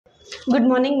Good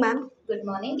morning, ma'am. Good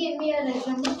morning. Give me your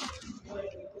resume.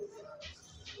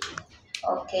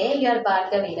 Okay, you are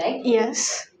Bhargavi, right?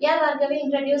 Yes. Yeah, Bhargavi,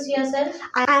 introduce yourself.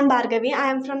 I am Bhargavi.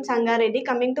 I am from Sangareddy.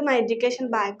 Coming to my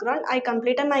education background, I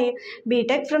completed my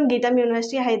BTech from Geetam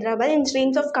University, Hyderabad in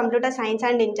streams of Computer Science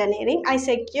and Engineering. I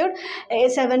secured a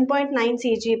 7.9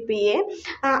 CGPA.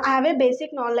 I have a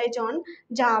basic knowledge on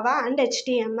Java and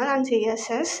HTML and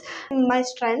CSS. My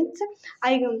strengths,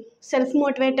 I am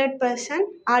self-motivated person,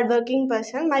 hardworking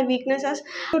person. My weakness is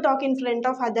to talk in front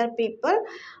of other people.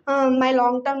 My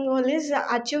long-term goal is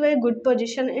achieve a good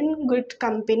position in good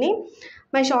company.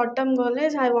 My short-term goal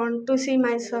is I want to see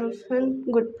myself in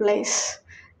good place.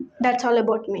 That's all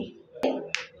about me. Good,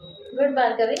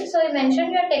 Bhargavi. So you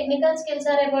mentioned your technical skills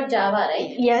are about Java,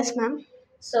 right? Yes, ma'am.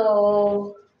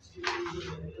 So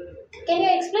can you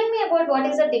explain me about what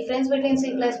is the difference between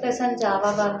C++ and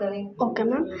Java, Bhargavi? Okay,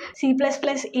 ma'am. C++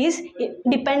 is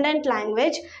dependent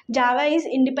language. Java is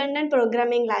independent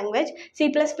programming language.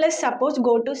 C++ supports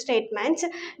go-to statements.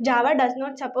 Java does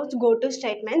not support go-to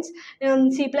statements.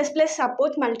 C++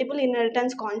 supports multiple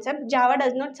inheritance concept. Java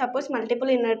does not support multiple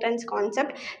inheritance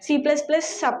concept. C++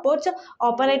 supports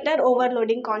operator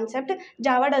overloading concept.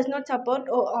 Java does not support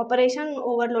operation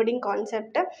overloading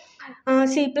concept.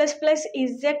 C++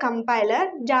 is a compiler.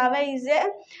 Java is a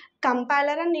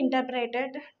compiler and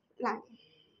interpreted language.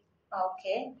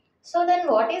 Okay. So then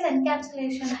what is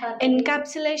encapsulation, Bhargavi?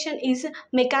 Encapsulation is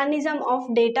mechanism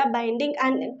of data binding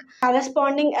and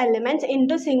corresponding elements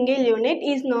into single unit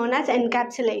is known as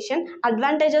encapsulation.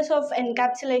 Advantages of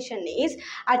encapsulation is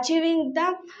achieving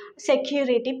the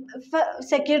security. For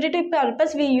security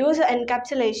purpose, we use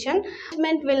encapsulation.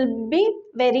 It will be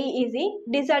very easy.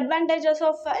 Disadvantages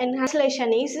of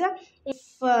encapsulation is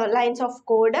lines of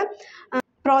code.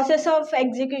 Process of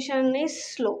execution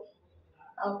is slow.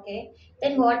 Okay.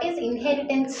 Then what is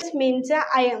inheritance? This means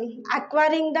I am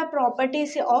acquiring the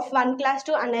properties of one class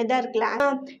to another class.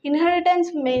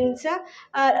 Inheritance means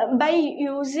by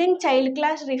using child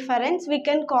class reference we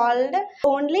can call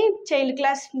only child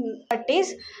class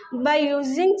properties. By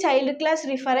using child class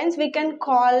reference we can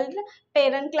call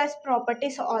parent class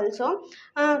properties also.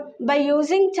 By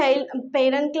using child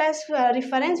parent class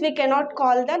reference we cannot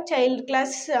call the child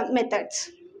class methods.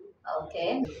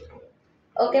 Okay.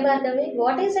 Okay, Bhargavi.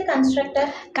 What is a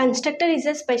constructor? Constructor is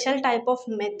a special type of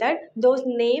method. Those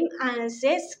name as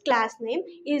a class name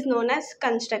is known as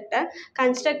constructor.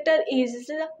 Constructor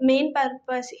is main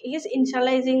purpose is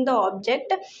initializing the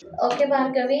object. Okay,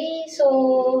 Bhargavi.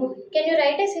 So can you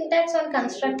write a syntax on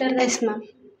constructor then? Yes, ma'am.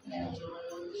 Yeah.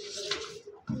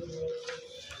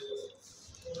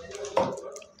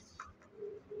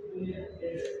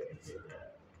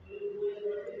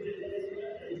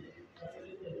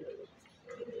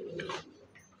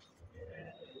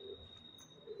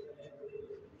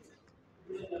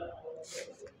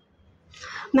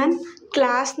 Ma'am,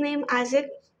 class name as a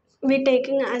we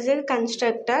taking as a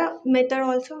constructor method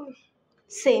also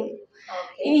same.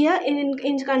 Okay. Here in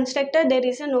constructor there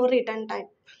is a no return type.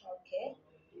 Okay.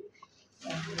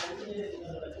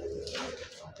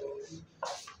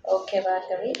 Okay,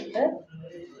 Bhargavi. Good.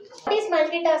 What is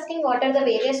multitasking? What are the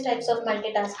various types of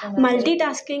multitasking? Bhargavi?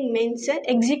 Multitasking means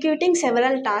executing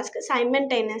several tasks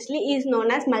simultaneously is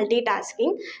known as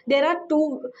multitasking. There are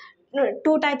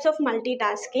two types of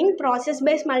multitasking: process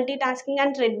based multitasking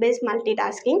and thread based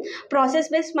multitasking. Process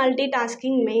based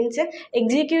multitasking means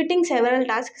executing several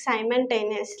tasks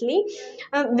simultaneously,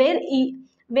 where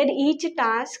each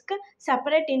task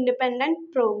separate independent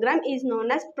program is known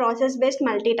as process based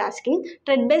multitasking.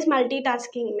 Thread based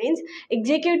multitasking means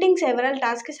executing several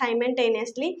tasks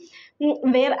simultaneously,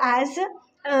 whereas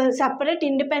separate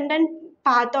independent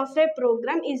path of a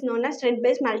program is known as thread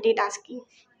based multitasking.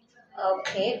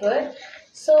 Okay, good.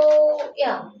 So,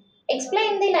 yeah.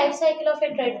 Explain the life cycle of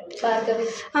a thread,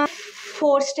 Bhargavi.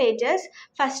 Four stages.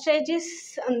 First stage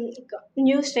is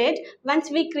new state.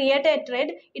 Once we create a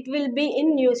thread, it will be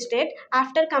in new state.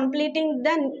 After completing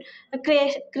the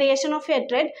creation of a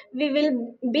thread, we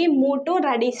will be moved to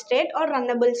ready state or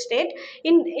runnable state.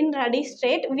 In ready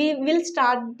state, we will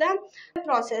start the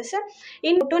process.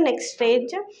 In to next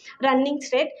stage, running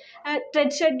state, thread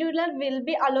scheduler will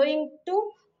be allowing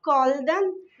to call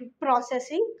the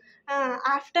processing.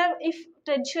 After, if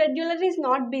thread scheduler is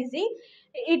not busy,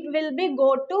 it will be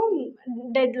go to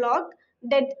deadlock,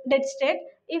 dead state.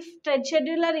 If thread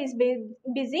scheduler is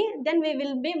busy, then we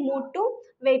will be moved to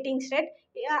waiting state.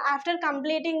 After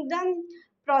completing the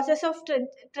process of thread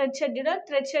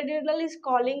scheduler is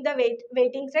calling the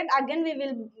waiting state, again we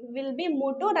will be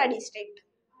moved to ready state.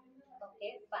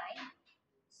 Okay, fine.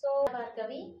 So,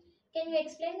 Bhargavi, Can you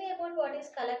explain me about what is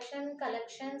collection,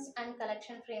 collections, and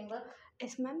collection framework?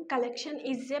 Yes, ma'am. Collection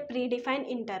is a predefined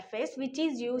interface which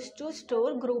is used to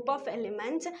store group of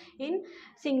elements in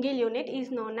single unit is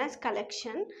known as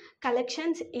collection.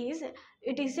 Collections is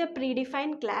it is a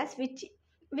predefined class which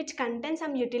contains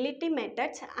some utility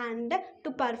methods and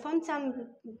to perform some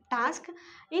task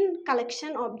in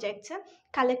collection objects.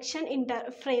 Collection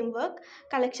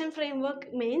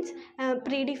framework means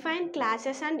predefined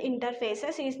classes and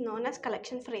interfaces is known as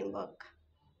collection framework.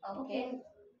 Okay.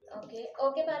 Okay,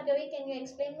 Bhargavi, can you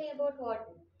explain me about what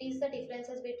is the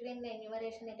differences between the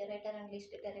enumeration iterator and list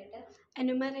iterator?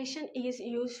 Enumeration is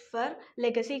used for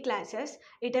legacy classes,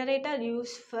 iterator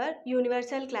used for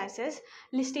universal classes,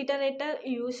 list iterator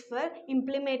used for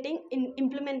implementing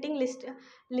list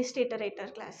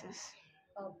iterator classes.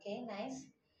 Okay, nice.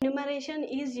 Enumeration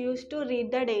is used to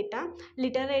read the data,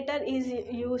 literator is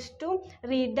used to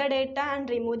read the data and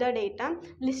remove the data,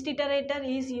 list iterator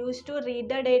is used to read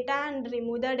the data and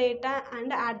remove the data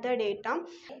and add the data.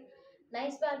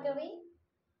 Nice, Bhargavi.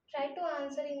 Try to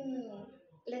answer in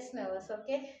less nervous,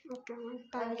 okay? Okay, ma'am.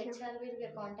 Our Thank you. HR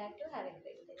will contact you. Have a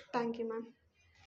great day. Thank you, ma'am.